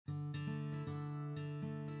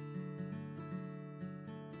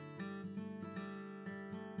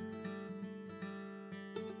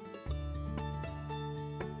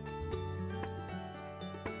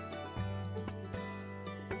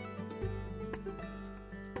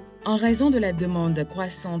En raison de la demande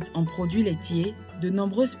croissante en produits laitiers, de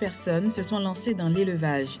nombreuses personnes se sont lancées dans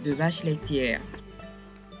l'élevage de vaches laitières.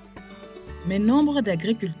 Mais nombre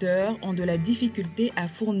d'agriculteurs ont de la difficulté à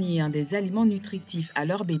fournir des aliments nutritifs à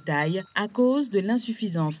leur bétail à cause de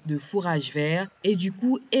l'insuffisance de fourrage vert et du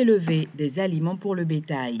coût élevé des aliments pour le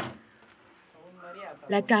bétail.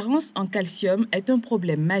 La carence en calcium est un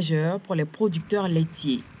problème majeur pour les producteurs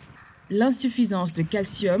laitiers. L'insuffisance de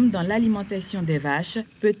calcium dans l'alimentation des vaches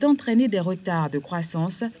peut entraîner des retards de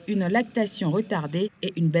croissance, une lactation retardée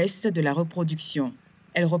et une baisse de la reproduction.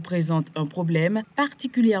 Elle représente un problème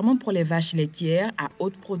particulièrement pour les vaches laitières à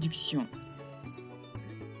haute production.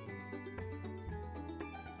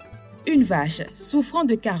 Une vache souffrant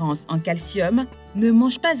de carence en calcium ne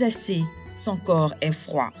mange pas assez. Son corps est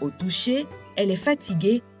froid au toucher, elle est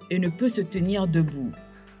fatiguée et ne peut se tenir debout.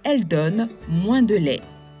 Elle donne moins de lait.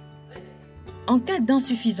 En cas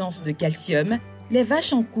d'insuffisance de calcium, les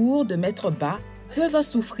vaches en cours de mettre bas peuvent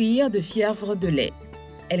souffrir de fièvre de lait.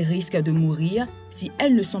 Elles risquent de mourir si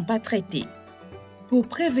elles ne sont pas traitées. Pour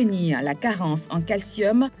prévenir la carence en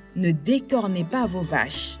calcium, ne décornez pas vos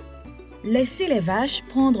vaches. Laissez les vaches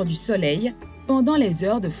prendre du soleil pendant les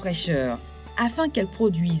heures de fraîcheur afin qu'elles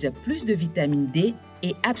produisent plus de vitamine D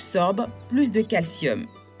et absorbent plus de calcium.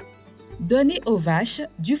 Donnez aux vaches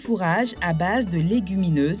du fourrage à base de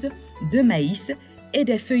légumineuses, de maïs et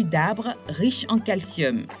des feuilles d'arbres riches en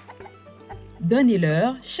calcium.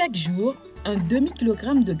 Donnez-leur chaque jour un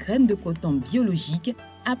demi-kilogramme de graines de coton biologiques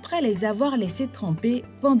après les avoir laissées tremper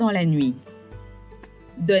pendant la nuit.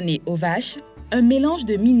 Donnez aux vaches un mélange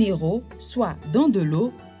de minéraux, soit dans de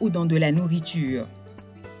l'eau ou dans de la nourriture.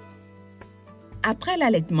 Après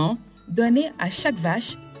l'allaitement, donnez à chaque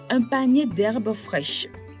vache un panier d'herbes fraîches.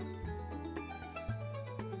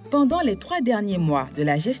 Pendant les 3 derniers mois de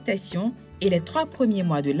la gestation et les 3 premiers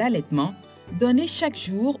mois de l'allaitement, donnez chaque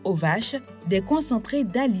jour aux vaches des concentrés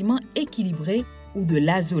d'aliments équilibrés ou de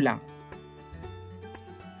l'azola.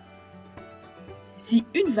 Si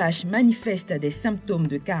une vache manifeste des symptômes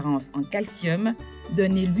de carence en calcium,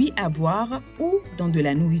 donnez-lui à boire ou, dans de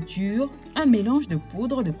la nourriture, un mélange de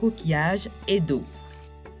poudre de coquillage et d'eau.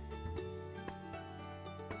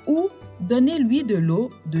 Ou donnez-lui de l'eau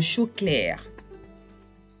de chaux clair.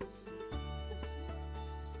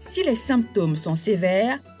 Si les symptômes sont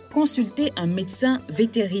sévères, consultez un médecin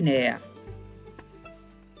vétérinaire.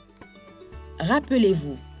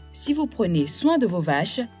 Rappelez-vous, si vous prenez soin de vos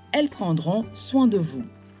vaches, elles prendront soin de vous.